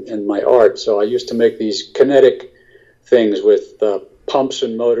my art. So I used to make these kinetic things with pumps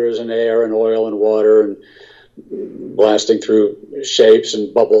and motors and air and oil and water and blasting through shapes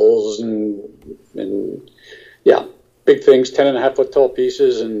and bubbles and yeah. Big things, 10.5-foot tall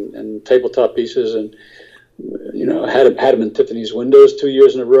pieces and tabletop pieces, and had them in Tiffany's windows 2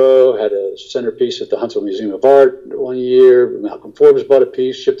 years in a row. Had a centerpiece at the Huntsville Museum of Art 1 year. Malcolm Forbes bought a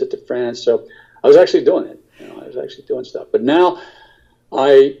piece, shipped it to France. So I was actually doing it. I was actually doing stuff. But now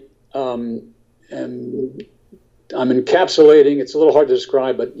I'm encapsulating. It's a little hard to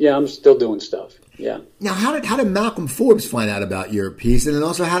describe, but yeah, I'm still doing stuff. Yeah. Now, how did Malcolm Forbes find out about your piece? And then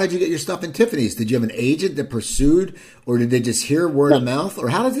also, how did you get your stuff in Tiffany's? Did you have an agent that pursued, or did they just hear word of mouth, or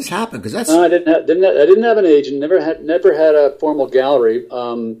how did this happen? Because that's I didn't have an agent. Never had a formal gallery.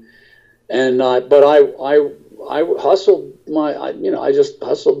 But I hustled I just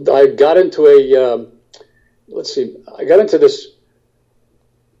hustled. I got into I got into this.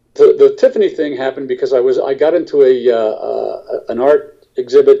 The Tiffany thing happened because I got into an art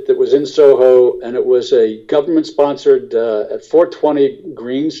exhibit that was in Soho, and it was a government-sponsored at 420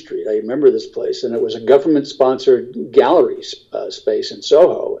 Green Street. I remember this place, and it was a government-sponsored gallery space in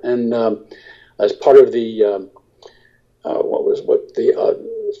Soho. And as part of the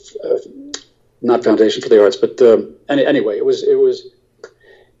not Foundation for the Arts, but anyway, it was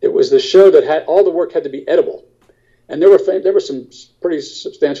the show that had all the work had to be edible. And there were some pretty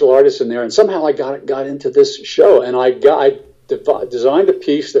substantial artists in there, and somehow I got into this show, and I designed a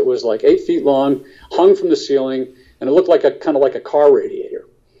piece that was like 8 feet long, hung from the ceiling, and it looked like kind of like a car radiator.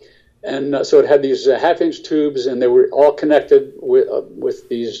 And so it had these half-inch tubes, and they were all connected with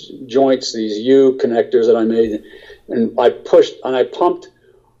these joints, these U connectors that I made. And I pushed and I pumped.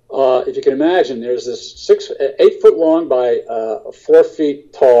 If you can imagine, there's this 8 foot long by 4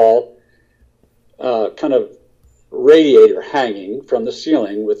 feet tall kind of radiator hanging from the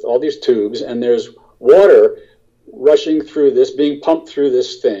ceiling with all these tubes, and there's water rushing through this, being pumped through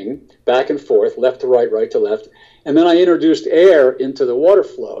this thing, back and forth, left to right, right to left. And then I introduced air into the water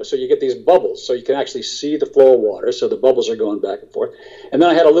flow, so you get these bubbles, so you can actually see the flow of water, so the bubbles are going back and forth. And then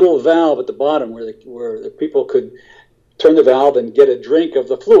I had a little valve at the bottom where the people could turn the valve and get a drink of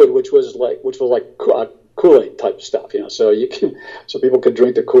the fluid, which was like Kool-Aid type stuff, so people could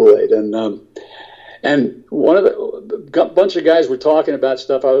drink the Kool-Aid. And one of the bunch of guys were talking about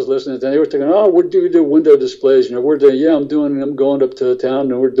stuff I was listening to, and they were thinking, oh, we're doing window displays, I'm going up to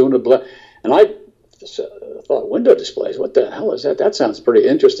town, and we're doing and I thought, window displays, what the hell is that? That sounds pretty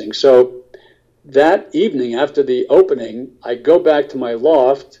interesting. So that evening after the opening, I go back to my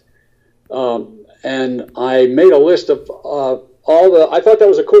loft, and I made a list of I thought that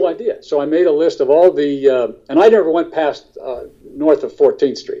was a cool idea. So I made a list of all the, and I never went past north of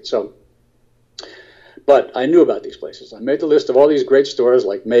 14th Street, but I knew about these places. I made the list of all these great stores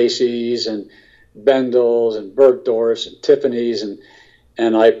like Macy's and Bendel's and Bergdorf's and Tiffany's, and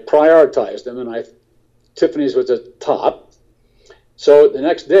I prioritized them, and Tiffany's was at the top. So the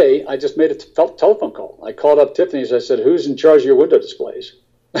next day, I just made a telephone call. I called up Tiffany's. I said, who's in charge of your window displays?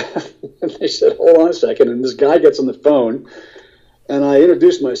 And they said, hold on a second. And this guy gets on the phone, and I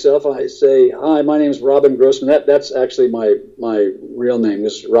introduced myself. I say, hi, my name is Robin Grossman. That's actually my real name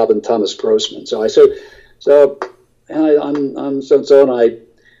is Robin Thomas Grossman. So I said, I'm so-and-so, and I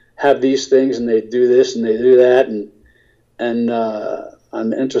have these things, and they do this, and they do that, and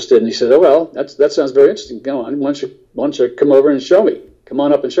I'm interested. And he said, oh, well, that sounds very interesting. Go on. Why don't you come over and show me? Come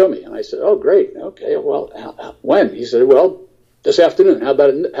on up and show me. And I said, oh, great. Okay, well, when? He said, well, this afternoon. How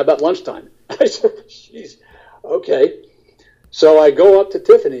about lunchtime? I said, geez, okay. So I go up to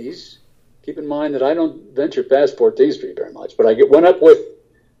Tiffany's. Keep in mind that I don't venture past 14th Street very much, but I went up with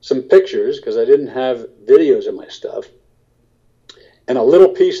some pictures because I didn't have videos of my stuff, and a little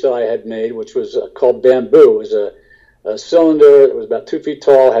piece that I had made, which was called Bamboo. It was a cylinder. It was about 2 feet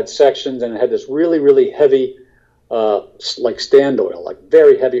tall, had sections, and it had this really, really heavy, like stand oil, like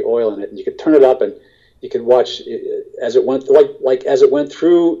very heavy oil in it. And you could turn it up, and you could watch as it went, as it went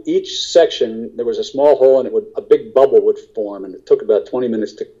through each section. There was a small hole, and a big bubble would form, and it took about 20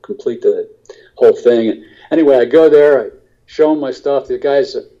 minutes to complete the whole thing. And anyway, I go there, I show them my stuff. The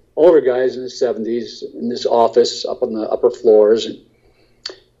guys, older guys in the 70s, in this office up on the upper floors,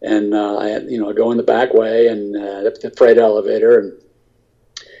 and I go in the back way and the freight elevator,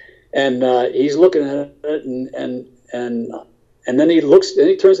 and he's looking at it, and then he looks, and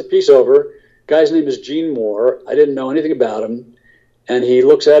he turns the piece over. Guy's name is Gene Moore. I didn't know anything about him, and he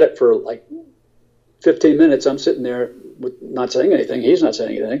looks at it for like 15 minutes. I'm sitting there not saying anything. He's not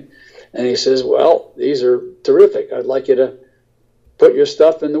saying anything, and he says, "Well, these are terrific. I'd like you to put your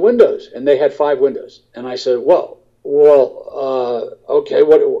stuff in the windows." And they had 5 windows, and I said, "Well, okay.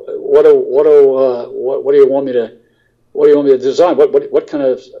 What do you want me to design? What kind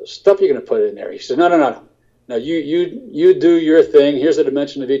of stuff are you going to put in there?" He said, "No. You do your thing. Here's the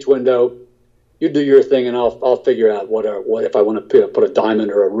dimension of each window. You do your thing, and I'll figure out what if I want to put a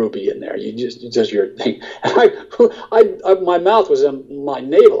diamond or a ruby in there. You just your thing." And my mouth was in my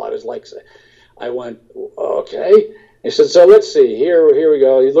navel. I went, okay. He said, "So let's see. Here we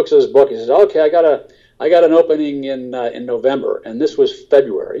go." He looks at his book. He says, "Okay, I got an opening in November," and this was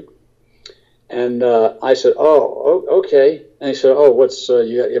February. And I said, "Oh, okay." And he said, "Oh, what's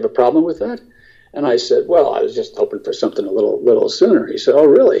you have a problem with that?" And I said, "Well, I was just hoping for something a little sooner." He said, "Oh,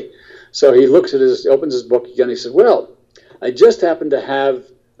 really?" So he opens his book again. He said, "Well, I just happened to have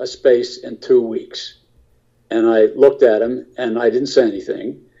a space in 2 weeks." And I looked at him, and I didn't say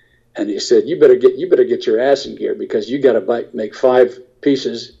anything. And he said, "You better get your ass in gear, because you got to make 5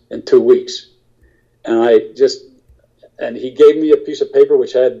 pieces in 2 weeks." And he gave me a piece of paper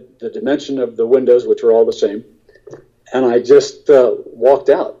which had the dimension of the windows, which were all the same. And I just walked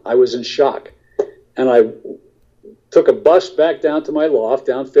out. I was in shock. And I took a bus back down to my loft,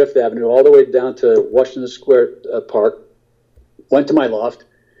 down Fifth Avenue, all the way down to Washington Square Park, went to my loft,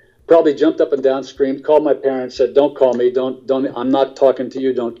 probably jumped up and down, screamed, called my parents, said, "Don't call me, don't, I'm not talking to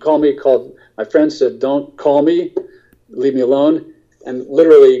you, don't call me." Called my friend, said, "Don't call me, leave me alone." And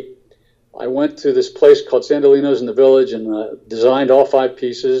literally, I went to this place called Sandolino's in the Village and designed all 5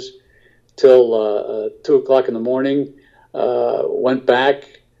 pieces till 2 o'clock in the morning, went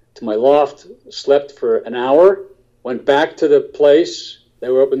back to my loft, slept for an hour, went back to the place. They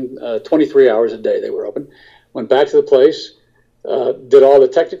were open 23 hours a day. They were open. Went back to the place, did all the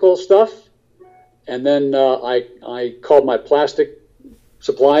technical stuff, and then I called my plastic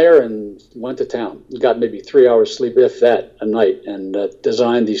supplier and went to town. Got maybe 3 hours sleep, if that, a night, and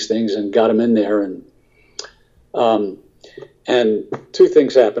designed these things and got them in there. And And two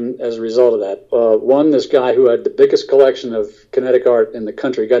things happened as a result of that. One, this guy who had the biggest collection of kinetic art in the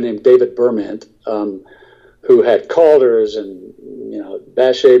country, a guy named David Bermant, who had Calders and,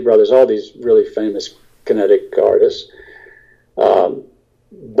 Bachet Brothers, all these really famous kinetic artists,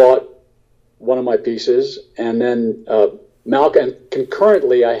 bought one of my pieces. And then Malcolm,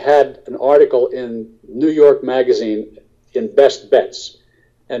 concurrently, I had an article in New York Magazine in Best Bets.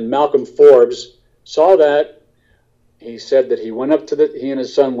 And Malcolm Forbes saw that. He said that he and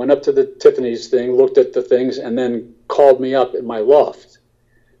his son went up to the Tiffany's thing, looked at the things, and then called me up in my loft.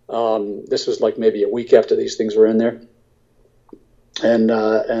 This was like maybe a week after these things were in there. And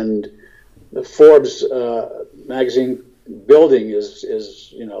the Forbes magazine building is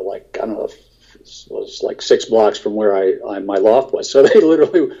like, I don't know, it was like 6 blocks from where my loft was. So they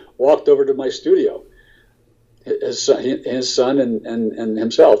literally walked over to my studio, his son and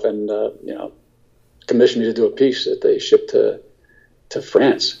himself, and commissioned me to do a piece that they shipped to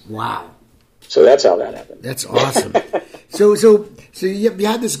France. Wow! So that's how that happened. That's awesome. So you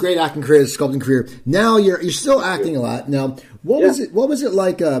had this great acting career, sculpting career. Now you're still acting a lot. Now, what was it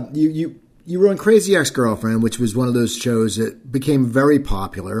like? You were on Crazy Ex-Girlfriend, which was one of those shows that became very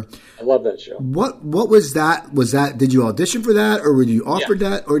popular. I love that show. What was that? Did you audition for that, or were you offered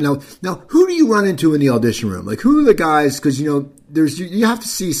that? Or now who do you run into in the audition room? Like, who are the guys? Because you have to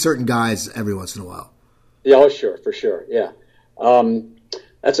see certain guys every once in a while. Yeah, sure, for sure. Yeah,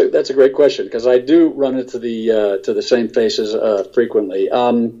 that's a great question, because I do run into the same faces frequently.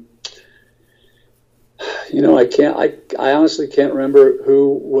 I honestly can't remember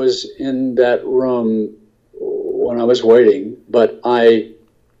who was in that room when I was waiting, but I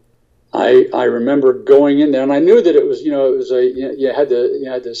remember going in there, and I knew that it was you had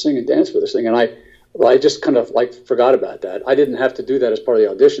to sing and dance for this thing, and I just kind of like forgot about that. I didn't have to do that as part of the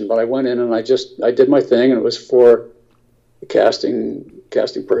audition, but I went in and I did my thing, and it was for the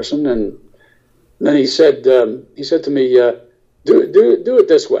casting person, and then he said to me, do it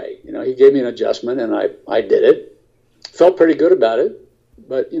this way. He gave me an adjustment, and I did it. Felt pretty good about it,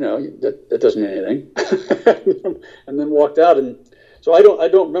 but that doesn't mean anything. And then walked out, and so I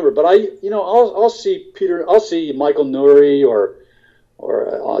don't remember. But I'll see Michael Nouri or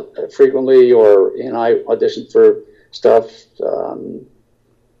frequently, or I auditioned for stuff.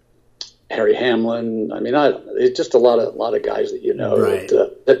 Harry Hamlin. I mean, it's just a lot of guys that right.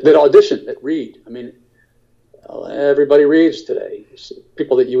 that audition, that read. I mean, everybody reads today.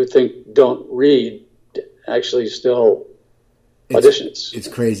 People that you would think don't read actually still audition. It's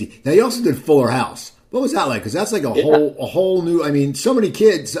crazy. Now, you also did Fuller House. What was that like? Because that's like a whole new. I mean, so many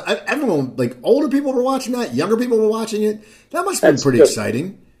kids. Everyone, like older people were watching that. Younger people were watching it. That must have been pretty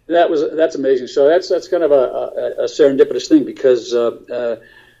exciting. That's amazing. So that's kind of a serendipitous thing, because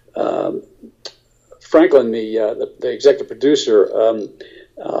Franklin, the executive producer,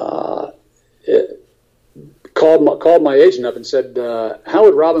 called my agent up and said, "How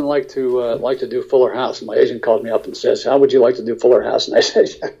would Robin like to do Fuller House?" And my agent called me up and says, "How would you like to do Fuller House?" And I said,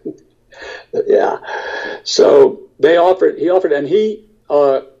 "Yeah." So he offered, and he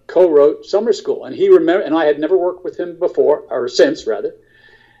co-wrote Summer School, and and I had never worked with him before, or since rather,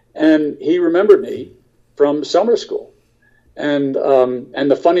 and he remembered me from Summer School, and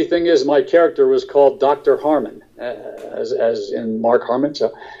the funny thing is, my character was called Dr. Harmon, as in Mark Harmon.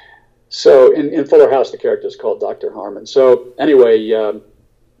 So in Fuller House, the character is called Dr. Harmon. So anyway,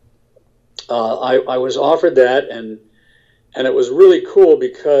 I was offered that, and it was really cool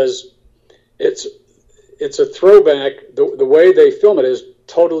because it's a throwback. The way they film it is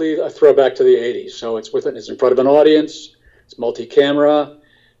totally a throwback to the 80s. So it's in front of an audience. It's multi-camera.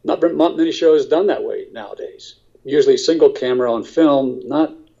 Not many shows done that way nowadays. Usually single camera on film.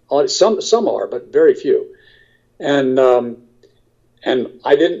 Not some are, but very few. And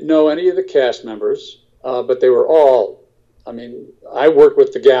I didn't know any of the cast members, but they were all. I mean, I worked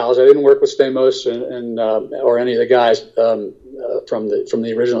with the gals. I didn't work with Stamos and or any of the guys from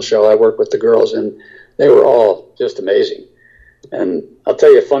the original show. I worked with the girls, and they were all just amazing. And I'll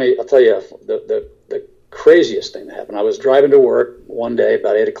tell you the craziest thing that happened. I was driving to work one day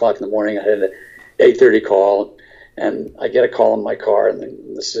about 8 o'clock in the morning. I had an 8:30 call, and I get a call in my car, and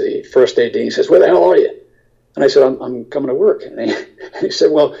the first AD says, "Where the hell are you?" And I said, I'm coming to work. And he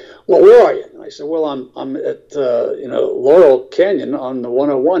said, well, where are you? And I said, well, I'm at Laurel Canyon on the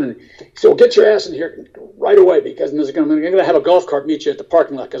 101. And he said, well, get your ass in here right away, because I'm going to have a golf cart meet you at the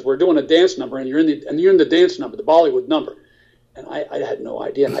parking lot, because we're doing a dance number, and you're in the dance number, the Bollywood number. And I had no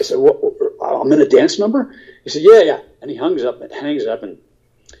idea. And I said, I'm in a dance number? He said, yeah. And he hangs up, and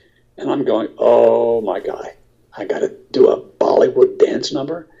I'm going, oh my God, I got to do a Bollywood dance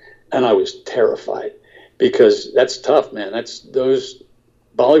number. And I was terrified, because that's tough, man. Those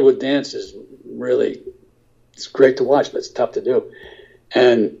Bollywood dance is really, it's great to watch, but it's tough to do.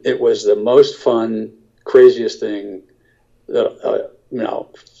 And it was the most fun, craziest thing that,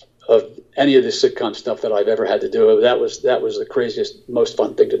 of any of the sitcom stuff that I've ever had to do. That was the craziest, most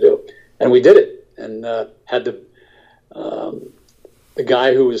fun thing to do. And we did it, and had the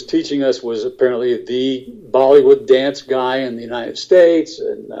guy who was teaching us was apparently the Bollywood dance guy in the United States,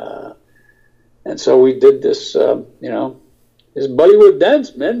 and so we did this, this Bollywood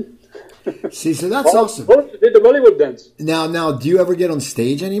dance, man. See, so that's awesome. Did the Bollywood dance. Now, do you ever get on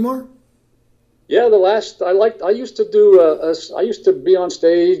stage anymore? Yeah, I used to be on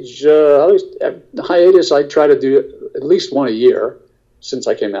stage. Hiatus. I try to do at least one a year since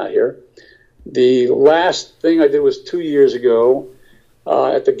I came out here. The last thing I did was 2 years ago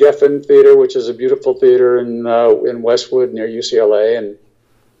at the Geffen Theater, which is a beautiful theater in Westwood near UCLA, and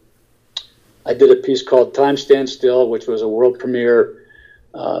I did a piece called Time Stands Still, which was a world premiere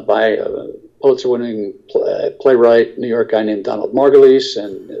by a Pulitzer-winning playwright, New York guy named Donald Margulies,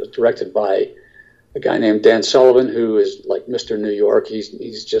 and it was directed by a guy named Dan Sullivan, who is like Mr. New York.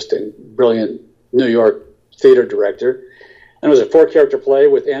 He's just a brilliant New York theater director. And it was a 4-character play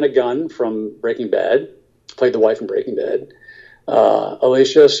with Anna Gunn from Breaking Bad, played the wife in Breaking Bad.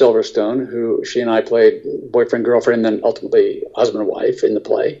 Alicia Silverstone, who she and I played boyfriend, girlfriend, and then ultimately husband and wife in the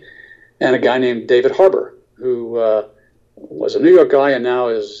play. And a guy named David Harbour, who was a New York guy and now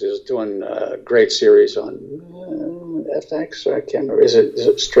is doing a great series on FX. I can't remember. Is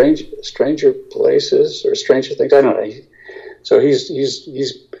it Stranger Places or Stranger Things? I don't know. So he's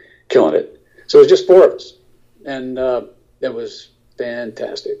killing it. So it was just 4 of us, and it was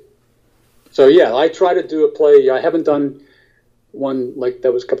fantastic. So yeah, I try to do a play. I haven't done one like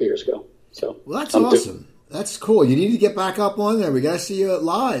that was a couple years ago. So well, that's awesome. That's cool. You need to get back up on there. We got to see you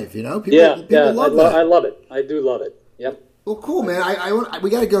live. People love that. I love it. I do love it. Yep. Well, cool, man. We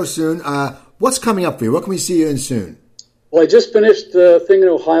got to go soon. What's coming up for you? What can we see you in soon? Well, I just finished a thing in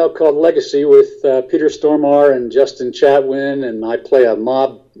Ohio called Legacy with Peter Stormare and Justin Chatwin, and I play a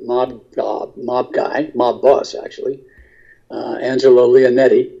mob boss actually, Angelo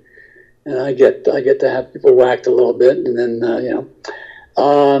Leonetti, and I get to have people whacked a little bit, and then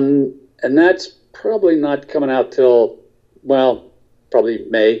and that's probably not coming out till probably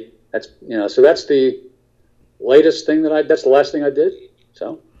May. That's so that's the latest thing that's the last thing I did.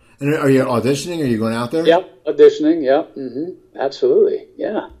 So. And are you auditioning? Are you going out there? Yep, auditioning. Yep, absolutely.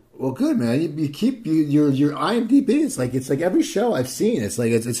 Yeah. Well, good, man. You keep your IMDb. It's like every show I've seen. It's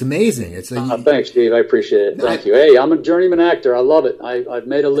like it's amazing. It's like, thanks, Steve. I appreciate it. Thank you. Hey, I'm a journeyman actor. I love it. I've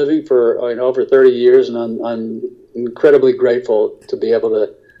made a living for over 30 years, and I'm incredibly grateful to be able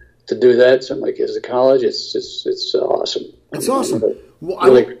to do that. Send my kids to college. It's awesome. It's awesome. Well,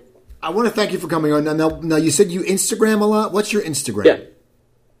 I want to thank you for coming on. Now, you said you Instagram a lot. What's your Instagram? Yeah.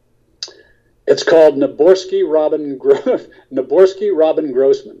 It's called Naborsky Robin Grossman.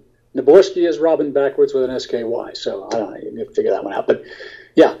 Naborsky is Robin backwards with an SKY. So I don't know. You can figure that one out. But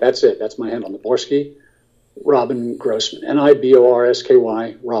yeah, that's it. That's my handle. Naborsky Robin Grossman.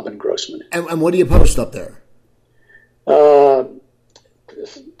 NIBORSKY Robin Grossman. And what do you post up there?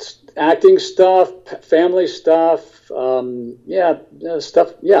 Acting stuff, family stuff. Stuff. Yeah,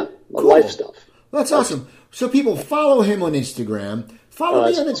 cool. Life stuff. Well, that's awesome. So people follow him on Instagram.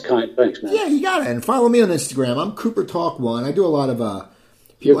 Follow me on It's kind. Thanks, man. Yeah, you got it. And follow me on Instagram. I'm Cooper Talk 1. I do a lot of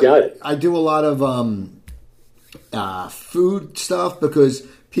you got it. I do a lot of food stuff because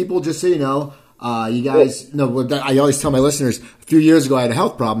people just say, you guys know. I always tell my listeners. A few years ago, I had a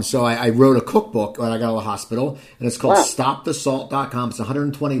health problem, so I wrote a cookbook when I got out of the hospital, and it's called StopTheSalt.com. It's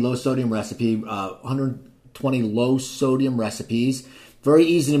 120 low sodium recipe, 120 low sodium recipes. Very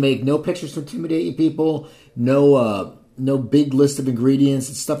easy to make. No pictures to intimidate you people. No big list of ingredients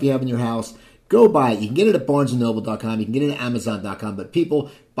and stuff you have in your house. Go buy it. You can get it at BarnesandNoble.com. You can get it at Amazon.com. But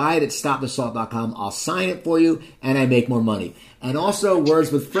people, buy it at StopTheSalt.com. I'll sign it for you, and I make more money. And also,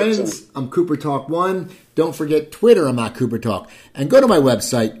 Words with Friends. I'm Cooper Talk 1. Don't forget Twitter. I'm at Cooper Talk. And go to my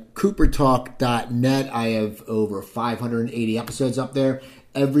website, coopertalk.net. I have over 580 episodes up there.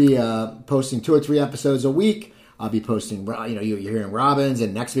 Every posting 2 or 3 episodes a week. I'll be posting, you're hearing Robins,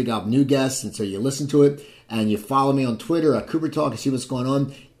 and next week I'll have new guests, and so you listen to it. And you follow me on Twitter at Cooper Talk and see what's going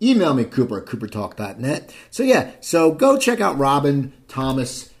on. Email me, Cooper at coopertalk.net. So go check out Robin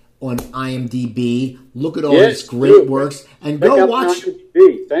Thomas on IMDb. Look at all his great works. And go watch.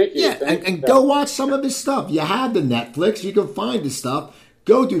 Thank you. Yeah, and go watch some of his stuff. You have the Netflix. You can find his stuff.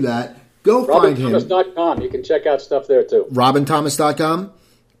 Go do that. Go find him. RobinThomas.com. You can check out stuff there too. RobinThomas.com?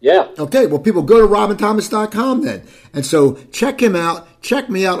 Yeah. Okay, well, people, go to RobinThomas.com then. And so check him out. Check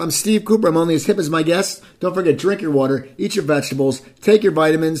me out. I'm Steve Cooper. I'm only as hip as my guests. Don't forget, drink your water, eat your vegetables, take your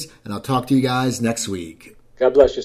vitamins, and I'll talk to you guys next week. God bless you.